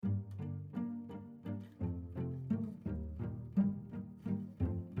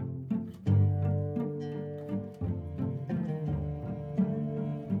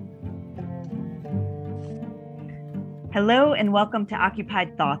Hello and welcome to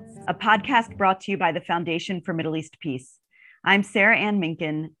Occupied Thoughts, a podcast brought to you by the Foundation for Middle East Peace. I'm Sarah Ann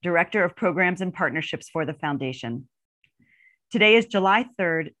Minkin, Director of Programs and Partnerships for the Foundation. Today is July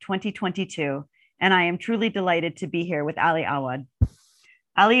 3rd, 2022, and I am truly delighted to be here with Ali Awad.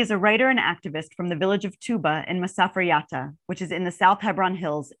 Ali is a writer and activist from the village of Tuba in Masafer Yatta, which is in the South Hebron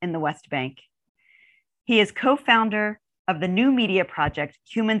Hills in the West Bank. He is co-founder of the new media project,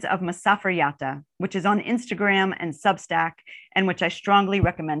 Humans of Masafer Yatta, which is on Instagram and Substack, and which I strongly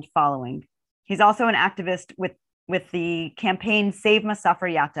recommend following. He's also an activist with the campaign Save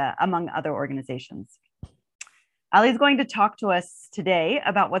Masafer Yatta, among other organizations. Ali is going to talk to us today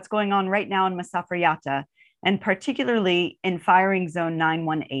about what's going on right now in Masafer Yatta, and particularly in Firing Zone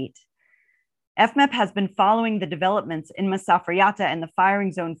 918. FMEP has been following the developments in Masafer Yatta and the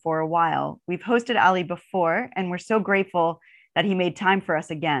firing zone for a while. We've hosted Ali before, and we're so grateful that he made time for us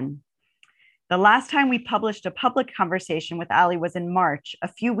again. The last time we published a public conversation with Ali was in March, a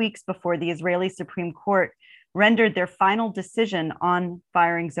few weeks before the Israeli Supreme Court rendered their final decision on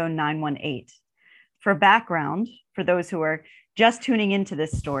Firing Zone 918. For background, for those who are just tuning into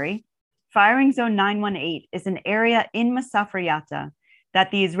this story, Firing Zone 918 is an area in Masafer Yatta that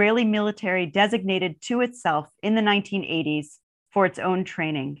the Israeli military designated to itself in the 1980s for its own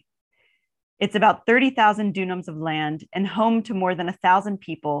training. It's about 30,000 dunams of land and home to more than 1,000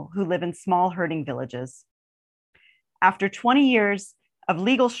 people who live in small herding villages. After 20 years of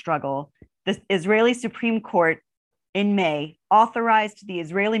legal struggle, the Israeli Supreme Court in May authorized the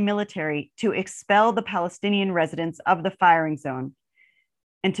Israeli military to expel the Palestinian residents of the firing zone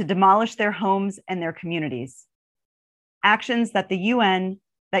and to demolish their homes and their communities. Actions that the UN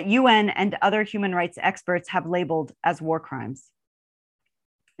and other human rights experts have labeled as war crimes.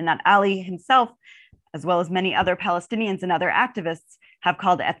 And that Ali himself, as well as many other Palestinians and other activists, have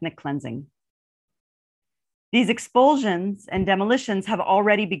called ethnic cleansing. These expulsions and demolitions have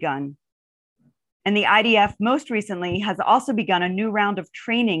already begun. And the IDF most recently has also begun a new round of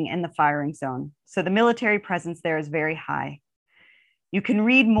training in the firing zone. So the military presence there is very high. You can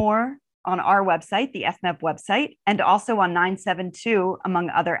read more on our website, the FMEP website, and also on 972, among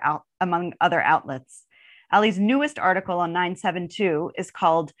other outlets. Ali's newest article on 972 is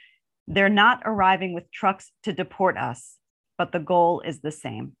called, "They're Not Arriving with Trucks to Deport Us, but the Goal is the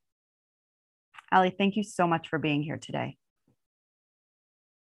Same." Ali, thank you so much for being here today.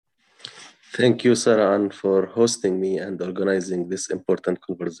 Thank you, Sarah Ann, for hosting me and organizing this important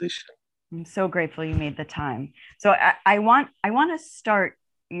conversation. I'm so grateful you made the time. So I want to start.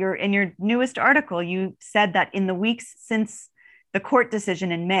 In your newest article, you said that in the weeks since the court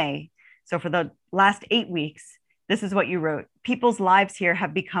decision in May, so for the last 8 weeks, this is what you wrote: "People's lives here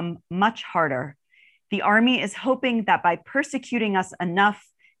have become much harder. The army is hoping that by persecuting us enough,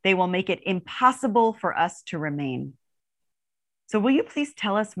 they will make it impossible for us to remain." So will you please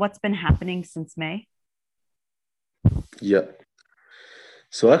tell us what's been happening since May? Yeah.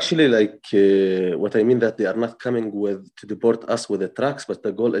 So actually, what I mean that they are not coming to deport us with the trucks, but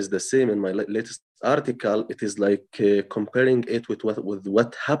the goal is the same. In my latest article, it is like comparing it with what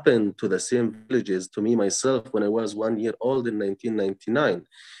happened to the same villages to me myself when I was 1 year old in 1999.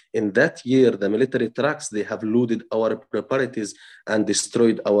 In that year, the military trucks, they have looted our properties and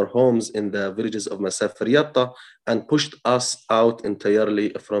destroyed our homes in the villages of Masafer Yatta and pushed us out entirely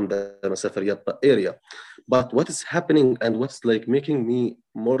from the Masafer Yatta area. But what is happening and what's like making me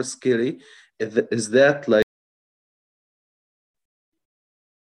more scary is that like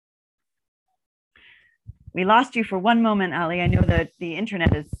we lost you for one moment, Ali. I know that the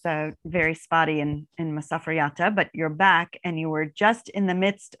internet is very spotty in Masafer Yatta, but you're back and you were just in the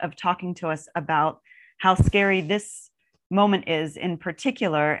midst of talking to us about how scary this moment is in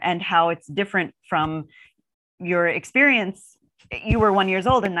particular and how it's different from your experience. You were 1 year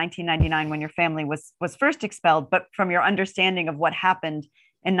old in 1999 when your family was first expelled, but from your understanding of what happened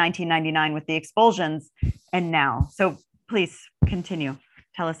in 1999 with the expulsions and now. So please continue.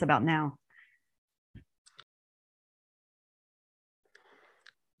 Tell us about now.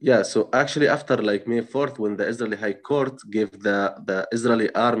 Yeah, so actually after like May 4th, when the Israeli High Court gave the Israeli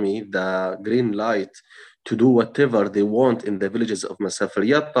army the green light to do whatever they want in the villages of Masafer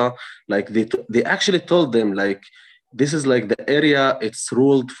Yatta, like they actually told them like, this is like the area it's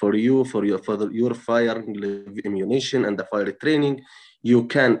ruled for you, for your fire ammunition and the fire training. You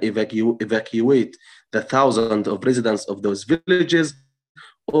can evacuate the thousands of residents of those villages,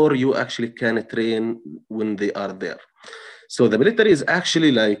 or you actually can train when they are there. So the military is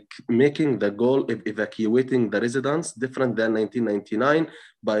actually like making the goal of evacuating the residents different than 1999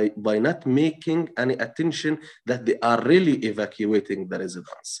 by not making any attention that they are really evacuating the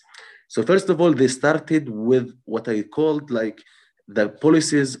residents. So first of all, they started with what I called like the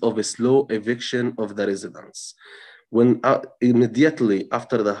policies of a slow eviction of the residents. When immediately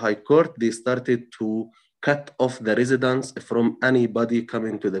after the High Court, they started to cut off the residents from anybody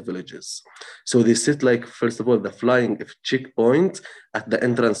coming to the villages. So they set like, first of all, the flying checkpoint at the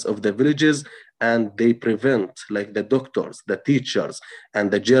entrance of the villages, and they prevent like the doctors, the teachers,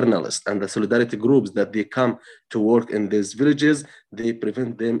 and the journalists and the solidarity groups that they come to work in these villages, they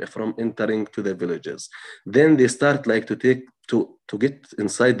prevent them from entering to the villages. Then they start like to get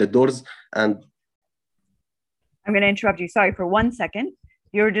inside the doors. And I'm going to interrupt you. Sorry for 1 second.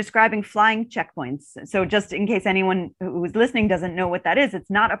 You're describing flying checkpoints. So just in case anyone who's listening doesn't know what that is,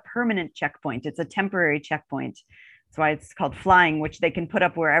 it's not a permanent checkpoint. It's a temporary checkpoint. That's why it's called flying, which they can put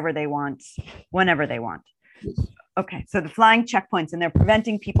up wherever they want, whenever they want. Okay, so the flying checkpoints, and they're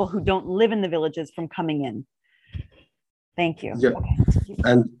preventing people who don't live in the villages from coming in. Thank you. Yeah. Okay.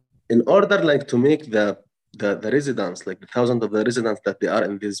 And in order like to make the residents, like the thousands of the residents that they are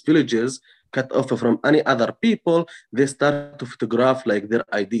in these villages, cut off from any other people, they start to photograph like their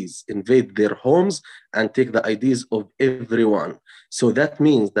IDs, invade their homes and take the IDs of everyone. So that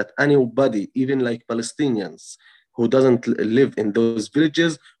means that anybody, even like Palestinians, who doesn't live in those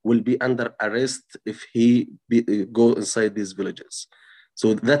villages will be under arrest if he go inside these villages.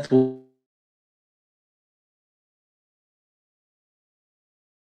 So that will.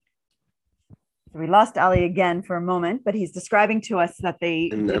 We lost Ali again for a moment, but he's describing to us that they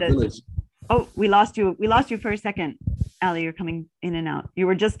did a... Oh, we lost you. We lost you for a second. Ali, you're coming in and out. You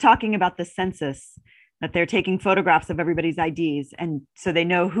were just talking about the census, that they're taking photographs of everybody's IDs. And so they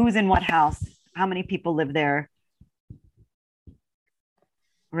know who's in what house, how many people live there.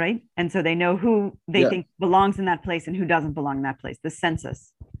 Right? And so they know who they think belongs in that place and who doesn't belong in that place, the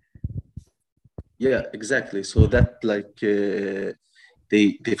census. Yeah, exactly. So that like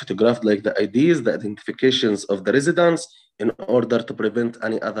they photographed like the IDs, the identifications of the residents in order to prevent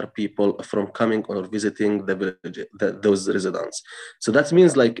any other people from coming or visiting the village, those residents. So that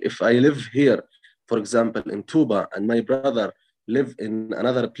means like if I live here, for example, in Tuba, and my brother live in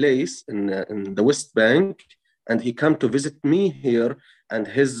another place in the West Bank, and he come to visit me here, and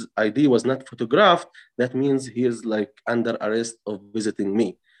his ID was not photographed, that means he is like under arrest of visiting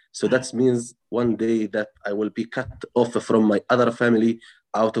me. So that means one day that I will be cut off from my other family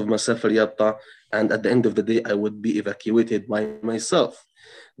out of Masafer Yatta, and at the end of the day, I would be evacuated by myself.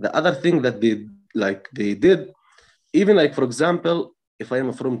 The other thing that they did, even like, for example, if I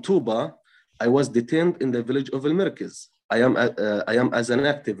am from Tuba, I was detained in the village of El Merkez. I am as an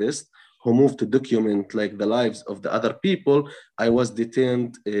activist who moved to document like the lives of the other people. I was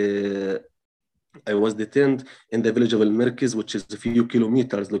detained in the village of El Merkez, which is a few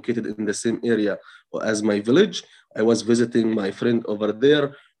kilometers located in the same area as my village. I was visiting my friend over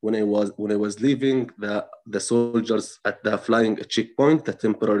there when I was leaving. The soldiers at the flying checkpoint, the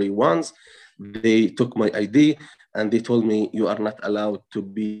temporary ones, they took my ID and they told me, you are not allowed to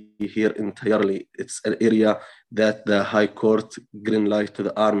be here entirely. It's an area that the High Court green light to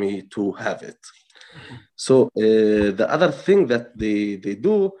the army to have it. So the other thing that they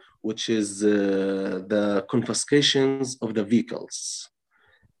do, which is the confiscations of the vehicles.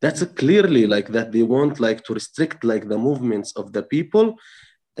 That's clearly like that they want like to restrict like the movements of the people.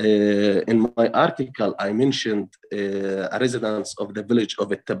 In my article, I mentioned a resident of the village of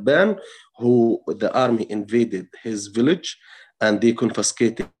Taban, who the army invaded his village, and they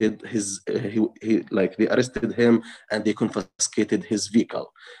confiscated his, they arrested him and they confiscated his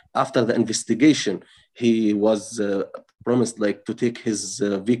vehicle. After the investigation, he was promised like to take his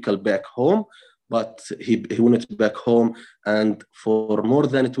vehicle back home, but he went back home, and for more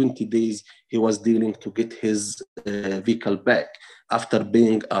than 20 days, he was dealing to get his vehicle back after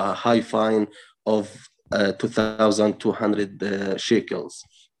paying a high fine of 2,200 shekels.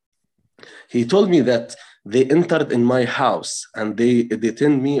 He told me that they entered in my house and they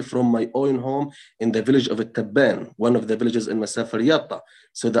detained me from my own home in the village of Taban, one of the villages in Masafer Yatta.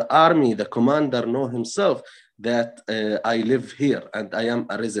 So the army, the commander know himself that I live here and I am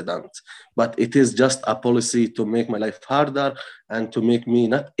a resident, but it is just a policy to make my life harder and to make me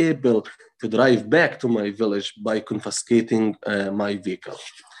not able to drive back to my village by confiscating my vehicle.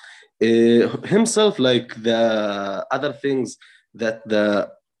 Himself, like the other things that the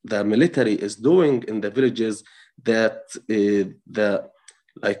military is doing in the villages, that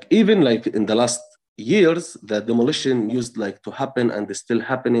even like in the last years, the demolition used like to happen and is still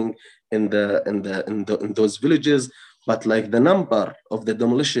happening in those villages, but like the number of the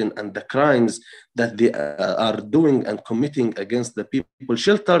demolition and the crimes that they are doing and committing against the people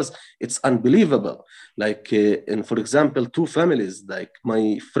shelters, it's unbelievable. Like in, for example, two families, like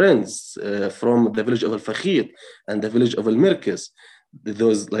my friends from the village of Al Fakhid and the village of Al Mirkez,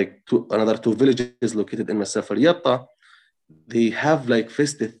 those like another two villages located in Masafar Yatta, they have like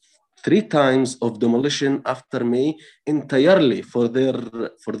faced 3 times of demolition after May entirely for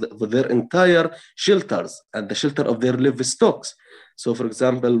their entire shelters and the shelter of their livestock. So, for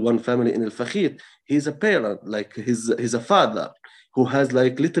example, one family in Al Fakhid, he's a parent, like he's a father who has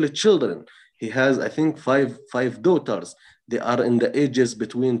like little children. He has, I think, five daughters. They are in the ages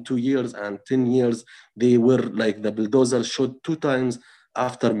between 2 years and 10 years. They were like the bulldozer shot 2 times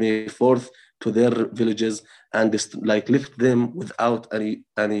after May 4th to their villages and like left them without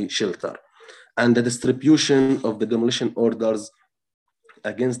any shelter. And the distribution of the demolition orders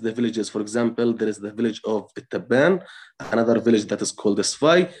against the villages. For example, there is the village of Taban, another village that is called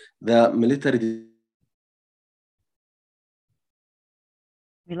Sfai. The military.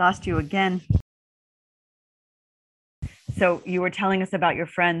 We lost you again. So you were telling us about your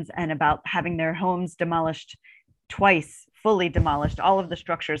friends and about having their homes demolished twice, fully demolished, all of the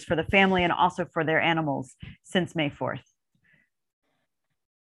structures for the family and also for their animals since May 4th.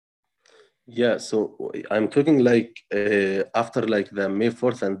 Yeah, so I'm talking like after like the May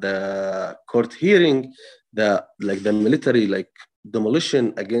 4th and the court hearing, the military like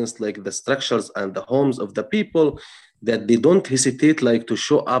demolition against like the structures and the homes of the people, that they don't hesitate like to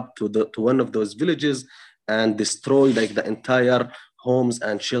show up to one of those villages and destroy like the entire homes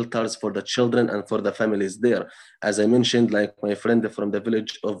and shelters for the children and for the families there. As I mentioned, like my friend from the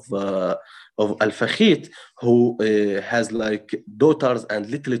village of Al Fakhit, who has like daughters and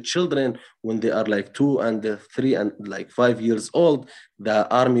little children when they are like 2 and 3 and like 5 years old, the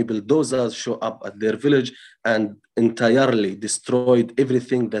army bulldozers show up at their village and entirely destroyed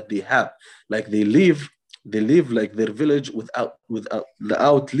everything that they have. Like they leave like their village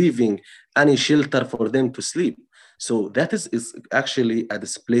without leaving any shelter for them to sleep. So that is actually a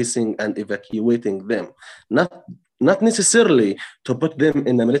displacing and evacuating them, not necessarily to put them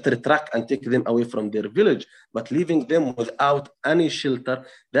in a military truck and take them away from their village, but leaving them without any shelter.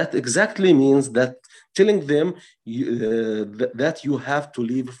 That exactly means that telling them that you have to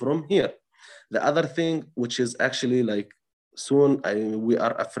leave from here. The other thing, which is actually like soon, we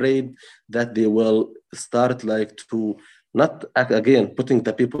are afraid that they will start like to not again putting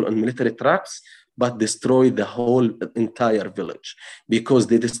the people on military trucks, but destroy the whole entire village, because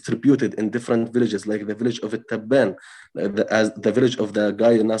they distributed in different villages, like the village of Taban, as the village of the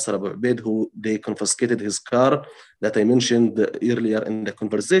guy Nasser Abu Ubaid, who they confiscated his car that I mentioned earlier in the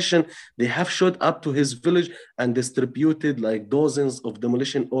conversation. They have showed up to his village and distributed like dozens of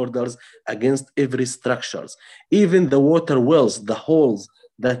demolition orders against every structures, even the water wells, the holes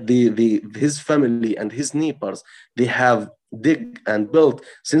that his family and his neighbors they have dig and built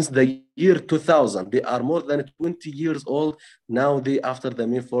since the year 2000. They are more than 20 years old. Now after the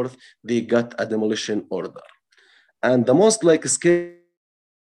May 4th, they got a demolition order. And the most like scary.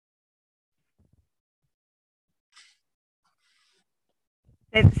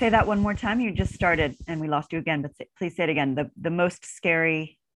 Say that one more time. You just started and we lost you again, but please say it again. The most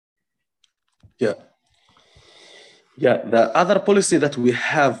scary. Yeah, the other policy that we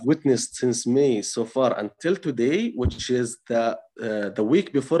have witnessed since May so far until today, which is the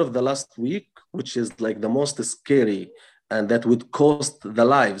week before of the last week, which is like the most scary, and that would cost the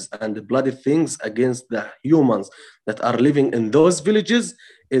lives and the bloody things against the humans that are living in those villages,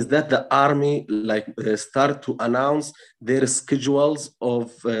 is that the army like start to announce their schedules of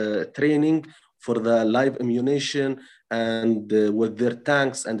training for the live ammunition and with their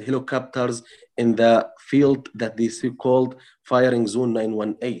tanks and helicopters in the field that they see called Firing Zone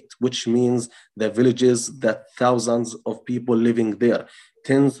 918, which means the villages that thousands of people living there,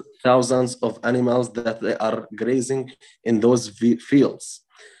 tens thousands of animals that they are grazing in those fields.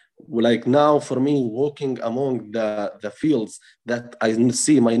 Like now for me, walking among the fields that I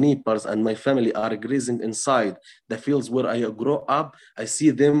see my neighbors and my family are grazing inside, the fields where I grew up, I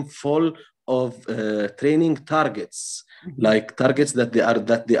see them full of training targets, like targets that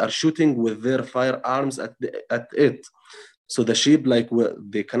they are shooting with their firearms at it. So the sheep like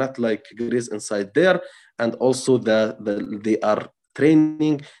they cannot like graze inside there, and also they are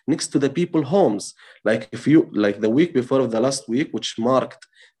training next to the people homes. Like if you like the week before of the last week, which marked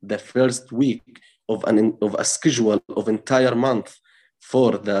the first week of a schedule of entire month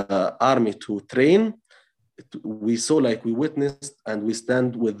for the army to train, we saw like we witnessed and we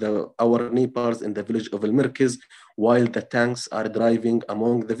stand with our neighbors in the village of El Merkez while the tanks are driving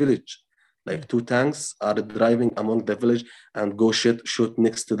among the village. Like 2 tanks are driving among the village and go shoot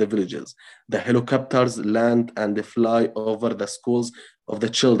next to the villages. The helicopters land and they fly over the schools of the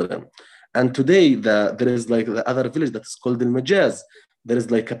children. And today there is like the other village that is called El Majaz. There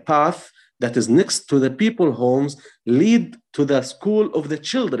is like a path that is next to the people homes lead to the school of the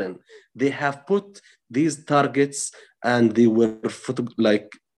children. They have put these targets and they were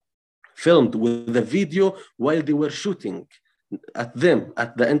filmed with the video while they were shooting at them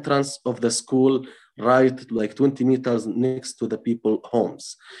at the entrance of the school, right like 20 meters next to the people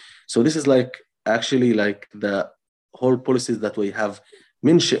homes. So this is like actually like the whole policies that we have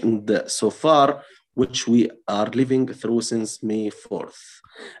mentioned so far, which we are living through since May 4th.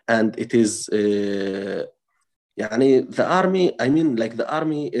 And it is the army, I mean, like the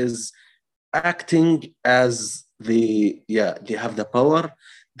army is acting as they have the power.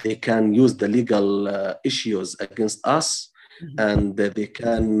 They can use the legal issues against us, and they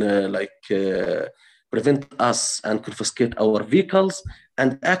can prevent us and confiscate our vehicles,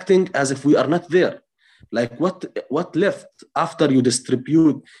 and acting as if we are not there. Like what left after you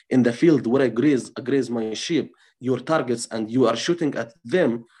distribute in the field where I graze my sheep, your targets, and you are shooting at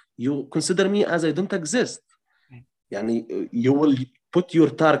them, you consider me as I don't exist. You will put your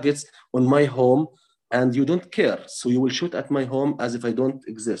targets on my home and you don't care. So you will shoot at my home as if I don't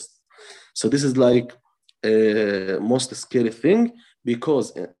exist. So this is like most scary thing,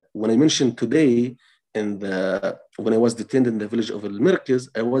 because when I mentioned today when I was detained in the village of El Merkez,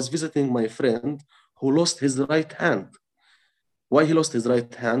 I was visiting my friend who lost his right hand. Why he lost his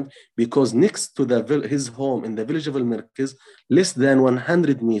right hand? Because next to his home in the village of El Merkez, less than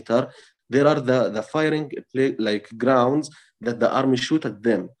 100 meters, there are the firing like grounds that the army shoot at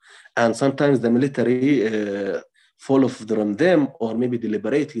them. And sometimes the military fall from them, or maybe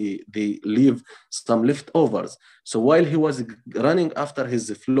deliberately they leave some leftovers. So while he was running after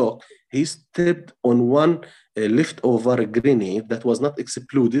his flock, he stepped on one leftover grenade that was not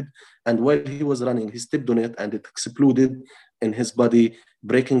exploded. And while he was running, he stepped on it and it exploded in his body,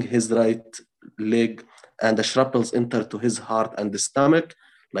 breaking his right leg, and the shrapnels entered to his heart and the stomach,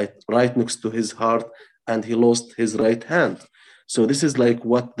 like right next to his heart, and he lost his right hand. So this is like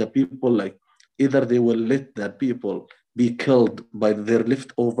what the people like, either they will let the people be killed by their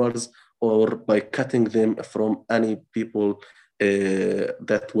leftovers or by cutting them from any people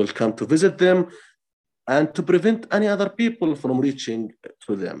that will come to visit them, and to prevent any other people from reaching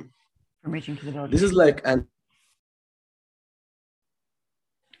to them. From reaching to the village. This is like an...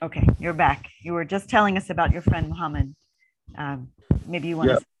 Okay, you're back. You were just telling us about your friend Muhammad. Maybe you want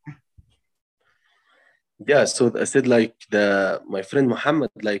to... Yeah, so I said like my friend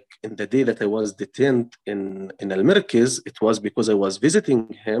Muhammad, like in the day that I was detained in El Merkez, it was because I was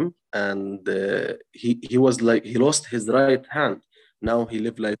visiting him, and he was like, he lost his right hand. Now he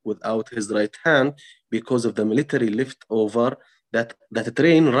lived like without his right hand because of the military leftover that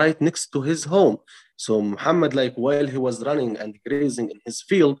train right next to his home. So Muhammad, like while he was running and grazing in his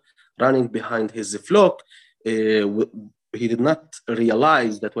field, running behind his flock, he did not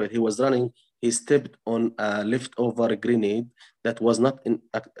realize that while he was running, he stepped on a leftover grenade that was not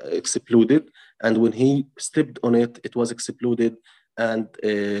exploded. And when he stepped on it, it was exploded, and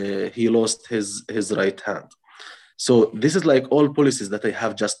he lost his right hand. So this is like all policies that I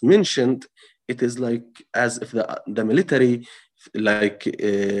have just mentioned. It is like as if the military like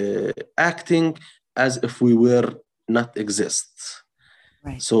acting as if we were not exist.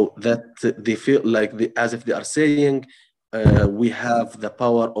 Right. So that they feel like as if they are saying, we have the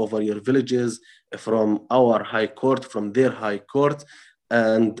power over your villages from our high court, from their high court,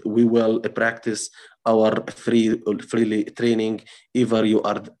 and we will practice our freely training. Either you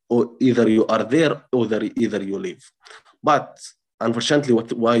are there, or either you leave. But unfortunately,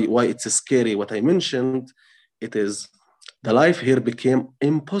 why it's scary? What I mentioned, it is the life here became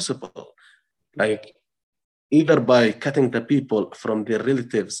impossible. Like either by cutting the people from their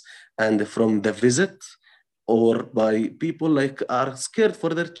relatives and from the visit, or by people like are scared for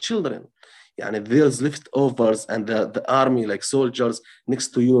their children. And there's leftovers, and the army, like soldiers next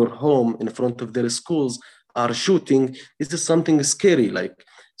to your home in front of their schools are shooting. This is something scary. Like,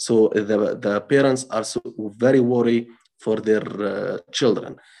 so the parents are so very worried for their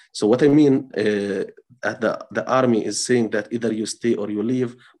children. So what I mean, the army is saying that either you stay or you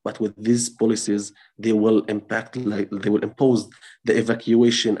leave, but with these policies, they will impact, like they will impose the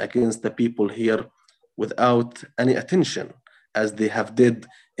evacuation against the people here without any attention, as they have did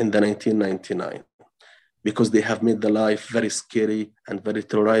in the 1999, because they have made the life very scary and very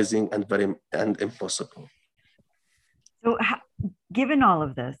terrorizing and impossible. So given all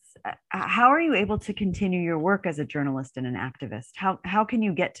of this, how are you able to continue your work as a journalist and an activist? How can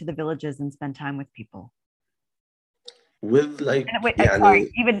you get to the villages and spend time with people? with like And wait,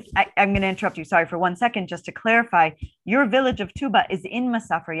 sorry, يعني I'm going to interrupt you. Sorry for 1 second, just to clarify. Your village of Tuba is in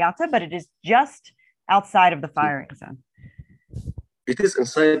Masafer Yatta, but it is just outside of the firing zone. it is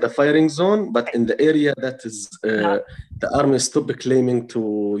inside the firing zone, but in the area that is the army stopped claiming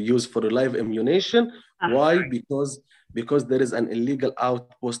to use for live ammunition. Why? Sorry. Because there is an illegal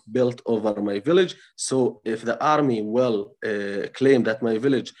outpost built over my village. So if the army will claim that my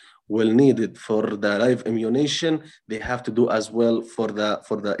village will need it for the live ammunition, they have to do as well for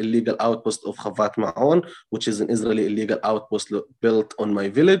the illegal outpost of Khavat Ma'on, which is an Israeli illegal outpost built on my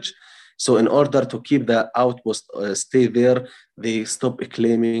village. So in order to keep the outpost stay there, they stop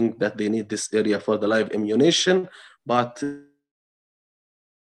claiming that they need this area for the live ammunition. But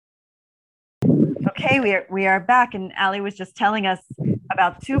okay, we are back, and Ali was just telling us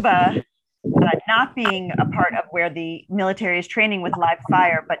about Tuba not being a part of where the military is training with live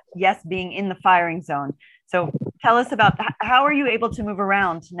fire, but yes, being in the firing zone. So tell us about how are you able to move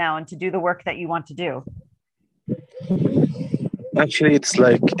around now and to do the work that you want to do? Actually, it's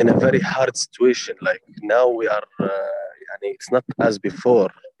like in a very hard situation. Like now we are, it's not as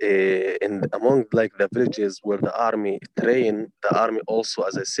before. In among like the villages where the army train, the army also,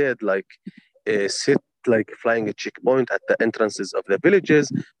 as I said, like sit like flying a checkpoint at the entrances of the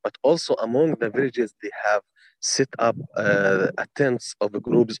villages, but also among the villages they have set up tents of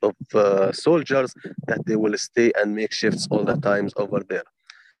groups of soldiers that they will stay and make shifts all the times over there.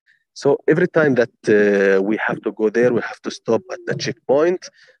 So every time that we have to go there, we have to stop at the checkpoint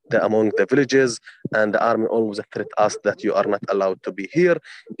among the villages, and the army always threat us that you are not allowed to be here.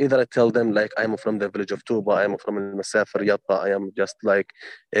 Either I tell them like I'm from the village of Tuba, I'm from Masafer Yatta, I am just like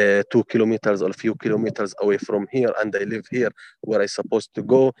 2 kilometers or a few kilometers away from here, and I live here where I supposed to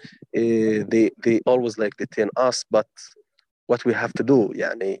go. They always like detain us, but what we have to do.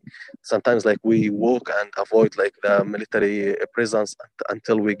 Yani, sometimes like we walk and avoid like the military presence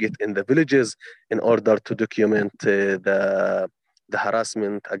until we get in the villages in order to document the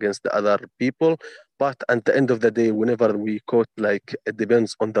harassment against the other people. But at the end of the day, whenever we caught, like it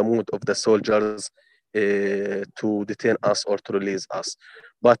depends on the mood of the soldiers to detain us or to release us.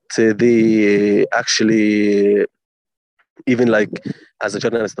 But they actually even like as a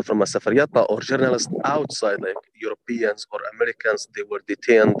journalist from a Safariyata or journalists outside, like Europeans or Americans, they were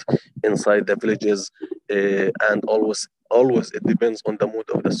detained inside the villages, and always it depends on the mood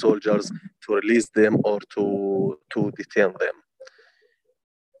of the soldiers to release them or to detain them.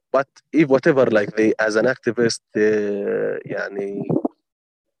 But if whatever, like they as an activist, يعني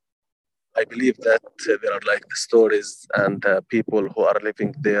I believe that there are like the stories and people who are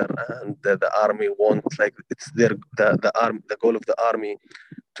living there, and the army want like it's their the goal of the army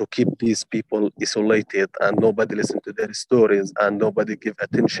to keep these people isolated and nobody listen to their stories and nobody give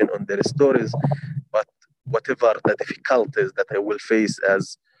attention on their stories. But whatever the difficulties that I will face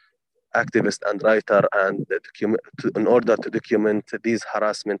as activist and writer and in order to document these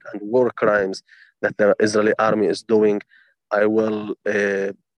harassment and war crimes that the Israeli army is doing, I will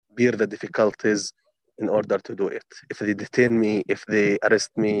bear the difficulties in order to do it. If they detain me, if they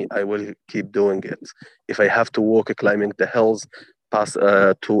arrest me, I will keep doing it. If I have to walk climbing the hills, pass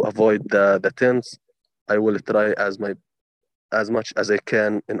to avoid the tents, I will try as much as I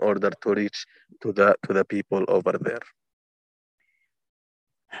can in order to reach to the people over there.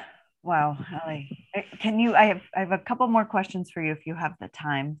 Wow, Ali. Can you? I have a couple more questions for you if you have the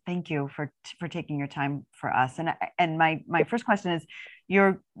time. Thank you for taking your time for us. And my first question is,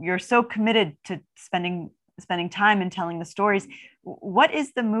 you're so committed to spending time and telling the stories. What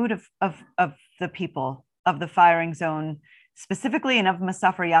is the mood of the people of the firing zone specifically, and of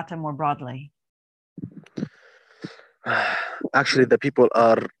Masafer Yatta more broadly? Actually, the people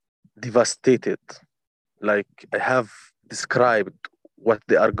are devastated. Like I have described what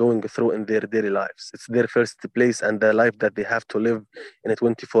they are going through in their daily lives. It's their first place and the life that they have to live in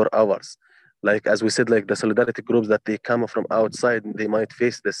 24 hours. Like as we said, like the solidarity groups that they come from outside, they might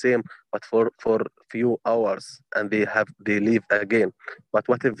face the same, but for few hours, and they leave again. But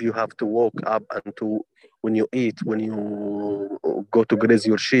what if you have to walk up and to when you eat, when you go to graze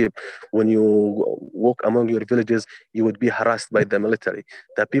your sheep, when you walk among your villages, you would be harassed by the military.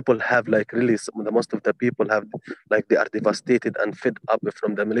 The people have like really the most of the people have like they are devastated and fed up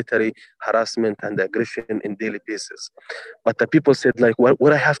from the military harassment and aggression in daily basis. But the people said like,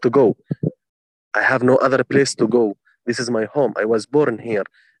 where I have to go? I have no other place to go. This is my home. I was born here,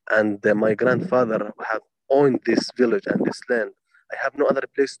 and my grandfather have owned this village and this land. I have no other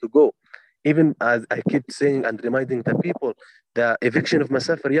place to go. Even as I keep saying and reminding the people, the eviction of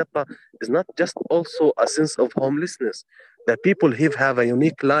Masafer Yatta is not just also a sense of homelessness. The people here have a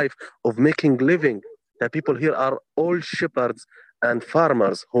unique life of making living. The people here are all shepherds and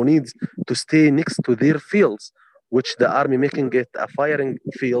farmers who need to stay next to their fields, which the army making it a firing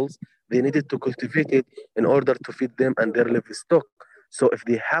fields. They needed to cultivate it in order to feed them and their livestock. So if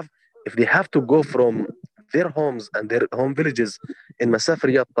they have to go from their homes and their home villages in Masafer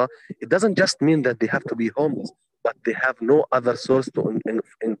Yatta, it doesn't just mean that they have to be homeless, but they have no other source to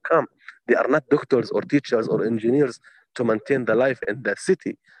income. They are not doctors or teachers or engineers to maintain the life in the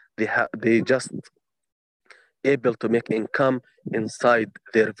city. They just able to make income inside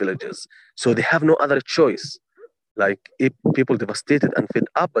their villages. So they have no other choice. Like if people devastated and fed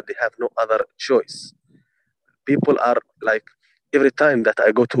up, but they have no other choice. People are like every time that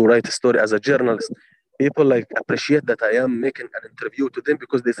I go to write a story as a journalist, people like appreciate that I am making an interview to them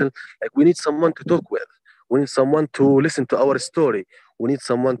because they say like we need someone to talk with, we need someone to listen to our story, we need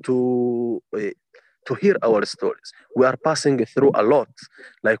someone to hear our stories. We are passing through a lot,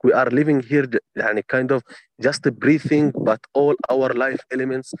 like we are living here and kind of just breathing, but all our life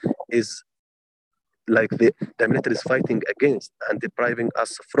elements is like the military is fighting against and depriving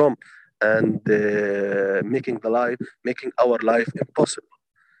us from and making our life impossible.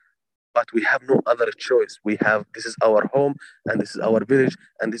 But we have no other choice. We have this is our home and this is our village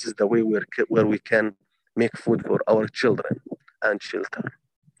and this is the way where we can make food for our children and shelter.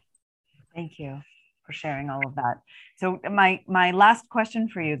 Thank you for sharing all of that. So my last question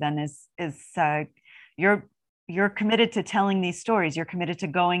for you then is you're committed to telling these stories. You're committed to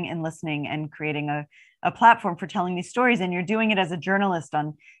going and listening and creating a platform for telling these stories. And you're doing it as a journalist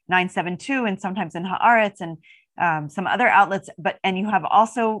on 972 and sometimes in Haaretz and some other outlets. And you have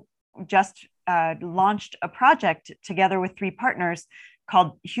also just launched a project together with 3 partners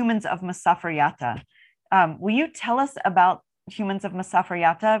called Humans of Masafer Yatta. Will you tell us about Humans of Masafer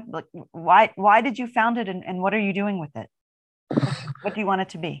Yatta? Like, why did you found it and what are you doing with it? What do you want it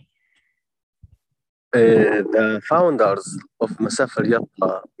to be? The founders of Masafer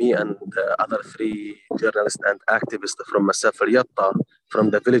Yatta, me and the other 3 journalists and activists from Masafer Yatta, from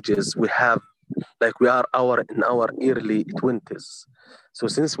the villages, we are in our early 20s. So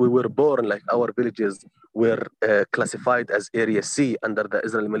since we were born, like our villages were classified as Area C under the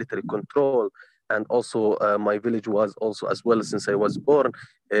Israeli military control. And also my village was also as well, since I was born,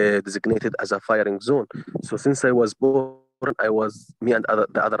 designated as a firing zone. So since I was born, me and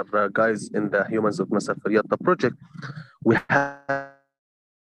the other guys in the Humans of Masafer Yatta project, we have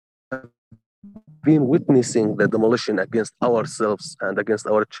been witnessing the demolition against ourselves and against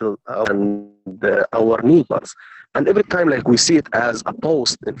our children and our neighbors. And every time, like we see it as a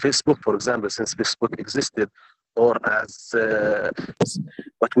post in Facebook, for example, since Facebook existed, or as,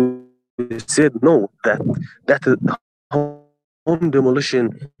 but we said no, that home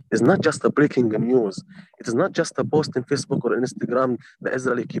demolition is not just a breaking news. It is not just a post in Facebook or Instagram. The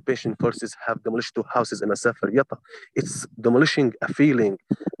Israeli occupation forces have demolished 2 houses in Masafer Yatta. It's demolishing a feeling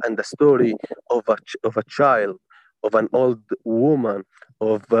and the story of a child, of an old woman,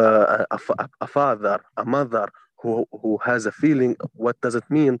 of a father, a mother who has a feeling. What does it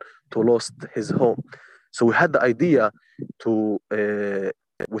mean to lost his home? So we had the idea to,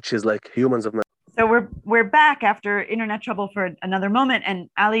 which is like Humans of. So we're back after internet trouble for another moment. And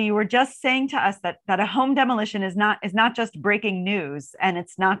Ali, you were just saying to us that a home demolition is not just breaking news, and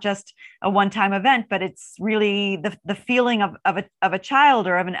it's not just a one-time event, but it's really the feeling of a child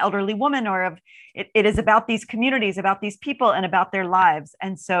or of an elderly woman, or of it is about these communities, about these people, and about their lives.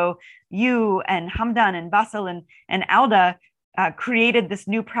 And so you and Hamdan and Basel and Auda created this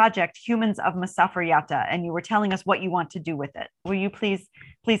new project, Humans of Masafer Yatta, and you were telling us what you want to do with it. Will you please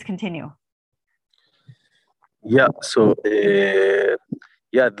continue? Yeah, so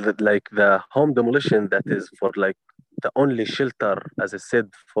like the home demolition, that is for like the only shelter, as I said,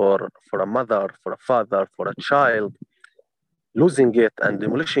 for a mother, for a father, for a child. Losing it and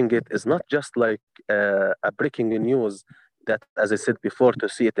demolishing it is not just like a breaking news that, as I said before, to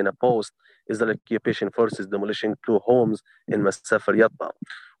see it in a post, is the occupation forces demolishing 2 homes in Masafer Yatta.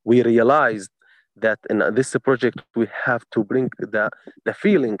 We realized that in this project we have to bring the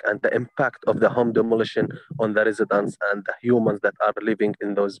feeling and the impact of the home demolition on the residents and the humans that are living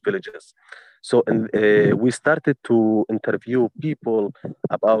in those villages. So we started to interview people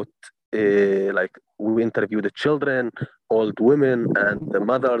about like we interviewed the children, old women, and the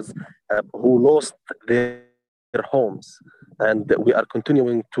mothers who lost their homes, and we are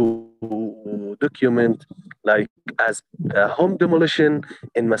continuing to document like as home demolition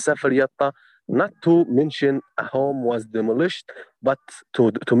in Masafer Yatta not to mention a home was demolished, but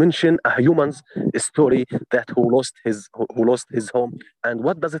to mention a human's story that who lost his home, and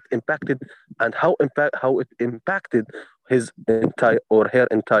what does it impacted, and how it impacted his entire or her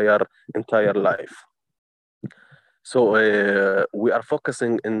entire life. So we are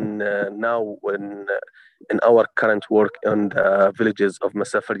focusing in now in our current work on the villages of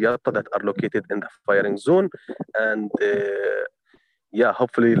Masafer Yatta that are located in the firing zone, and yeah,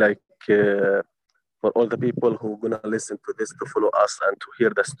 hopefully for all the people who are gonna listen to this to follow us and to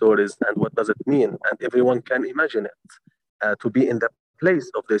hear the stories and what does it mean, and everyone can imagine it to be in the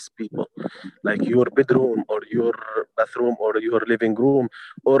place of these people, like your bedroom or your bathroom or your living room,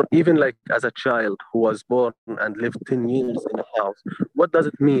 or even like as a child who was born and lived 10 years in a house. What does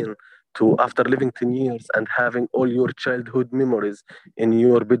it mean to, after living 10 years and having all your childhood memories in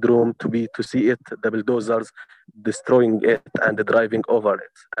your bedroom, to see it, the bulldozers destroying it and driving over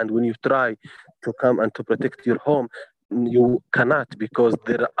it, and when you try to come and to protect your home, you cannot, because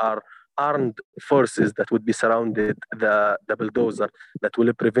there are armed forces that would be surrounded the bulldozer, that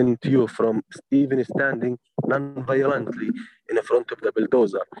will prevent you from even standing non-violently in front of the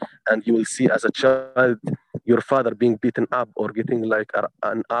bulldozer. And you will see as a child your father being beaten up or getting like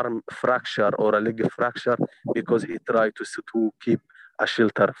an arm fracture or a leg fracture because he tried to keep a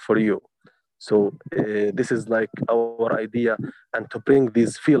shelter for you. So this is like our idea, and to bring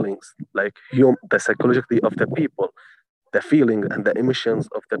these feelings, like the psychologically of the people, the feeling and the emotions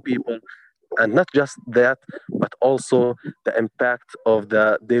of the people, and not just that, but also the impact of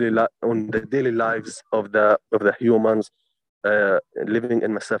the on the daily lives of the humans living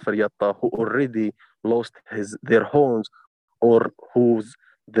in Masafer Yatta, who already lost their homes, or whose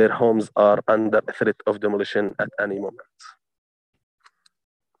their homes are under threat of demolition at any moment.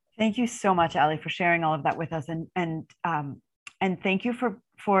 Thank you so much, Ali, for sharing all of that with us, and thank you for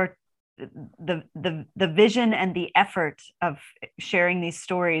the vision and the effort of sharing these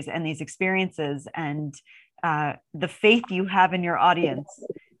stories and these experiences, and the faith you have in your audience,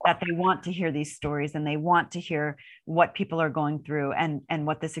 that they want to hear these stories and they want to hear what people are going through and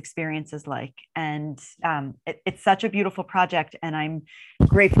what this experience is like. And it's such a beautiful project, and I'm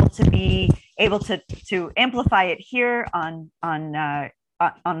grateful to be able to amplify it here on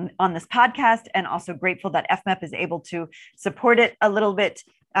this podcast, and also grateful that FMEP is able to support it a little bit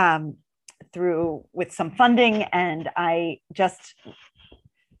through with some funding. And I just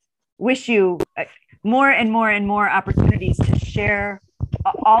wish you more and more and more opportunities to share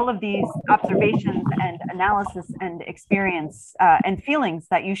all of these observations and analysis and experience and feelings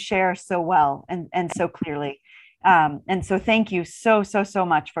that you share so well and so clearly. And so thank you so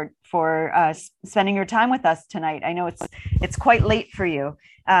much for spending your time with us tonight. I know it's quite late for you.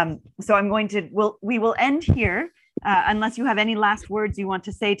 So we will end here unless you have any last words you want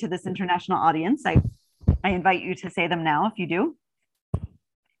to say to this international audience. I invite you to say them now if you do.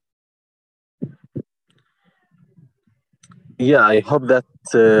 Yeah, I hope that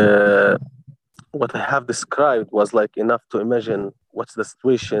what I have described was like enough to imagine what's the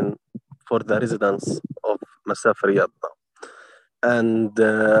situation for the residents of Masafer Yatta. And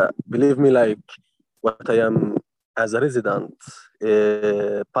believe me, like what I am as a resident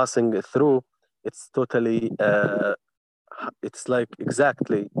passing through, it's totally, it's like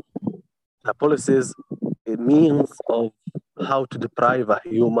exactly the policies, it means of how to deprive a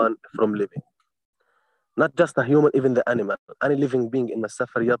human from living. Not just a human, even the animal. Any living being in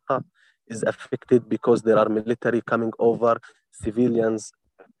Masafer Yatta is affected because there are military coming over, civilians,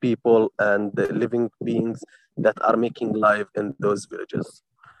 people, and living beings that are making life in those villages.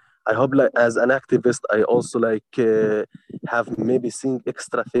 I hope, like as an activist, I also have maybe seen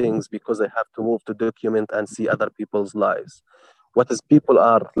extra things because I have to move to document and see other people's lives. What is people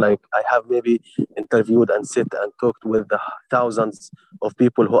are like? I have maybe interviewed and sit and talked with the thousands of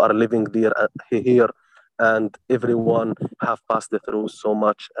people who are living there here, and everyone have passed through so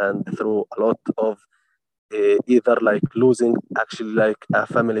much and through a lot of either like losing actually like a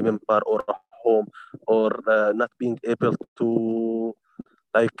family member or a home, or not being able to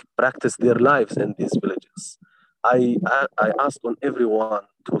like practice their lives in these villages. I ask on everyone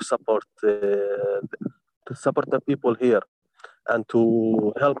to support the people here, and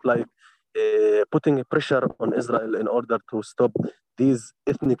to help putting pressure on Israel in order to stop these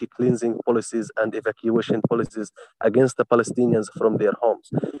ethnic cleansing policies and evacuation policies against the Palestinians from their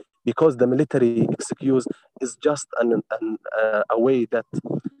homes. Because the military excuse is just a way that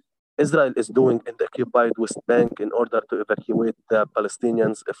Israel is doing in the occupied West Bank in order to evacuate the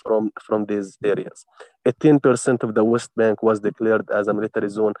Palestinians from these areas. 18% of the West Bank was declared as a military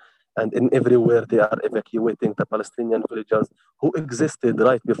zone and in everywhere they are evacuating the Palestinian villagers who existed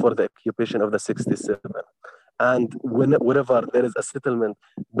right before the occupation of the 67. And wherever there is a settlement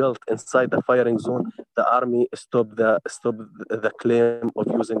built inside the firing zone, the army stop the claim of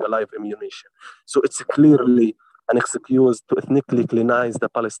using a live ammunition. So it's clearly an excuse to ethnically cleanize the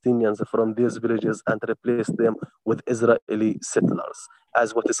Palestinians from these villages and replace them with Israeli settlers,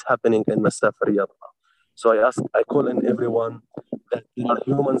 as what is happening in Masafer Yatta. So I call in everyone that there are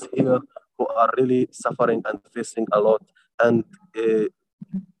humans here who are really suffering and facing a lot, and uh,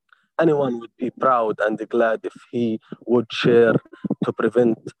 anyone would be proud and glad if he would share to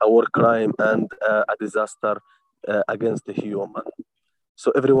prevent a war crime and a disaster against the human.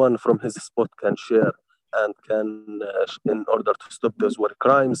 So everyone from his spot can share and can, in order to stop those war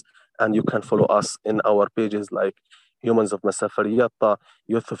crimes. And you can follow us in our pages like Humans of Masafer Yatta,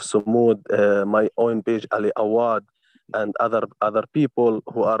 Youth of Sumud, my own page Ali Awad, and other people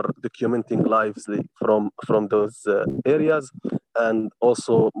who are documenting lives from those areas, and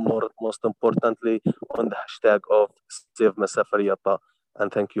also most importantly on the hashtag of Save Masafer Yatta.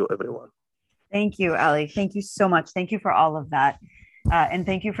 And thank you, everyone. Thank you, Ali. Thank you so much. Thank you for all of that. And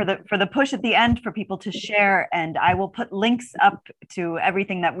thank you for the push at the end for people to share. And I will put links up to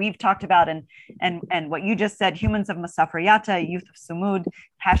everything that we've talked about and what you just said, Humans of Masafer Yatta, Youth of Sumud,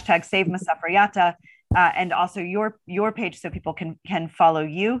 hashtag Save Masafer Yatta, and also your page so people can follow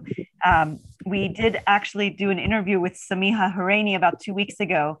you. We did actually do an interview with Samiha Horaini about 2 weeks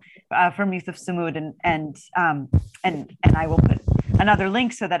ago from Youth of Sumud, and I will put another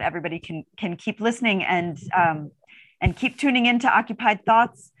link so that everybody can keep listening and keep tuning into Occupied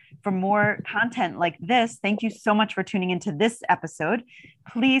Thoughts for more content like this. Thank you so much for tuning into this episode.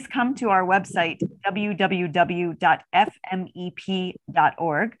 Please come to our website, www.fmep.org,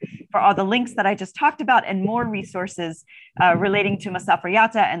 for all the links that I just talked about and more resources relating to Masafer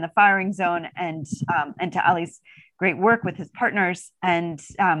Yatta and the firing zone, and to Ali's great work with his partners. And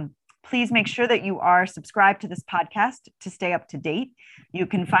please make sure that you are subscribed to this podcast to stay up to date. You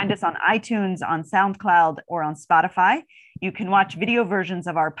can find us on iTunes, on SoundCloud, or on Spotify. You can watch video versions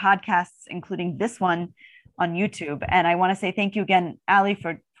of our podcasts, including this one, on YouTube. And I want to say thank you again, Ali,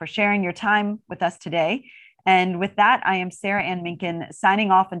 for sharing your time with us today. And with that, I am Sarah Ann Minkin, signing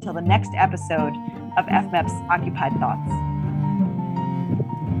off until the next episode of FMEP's Occupied Thoughts.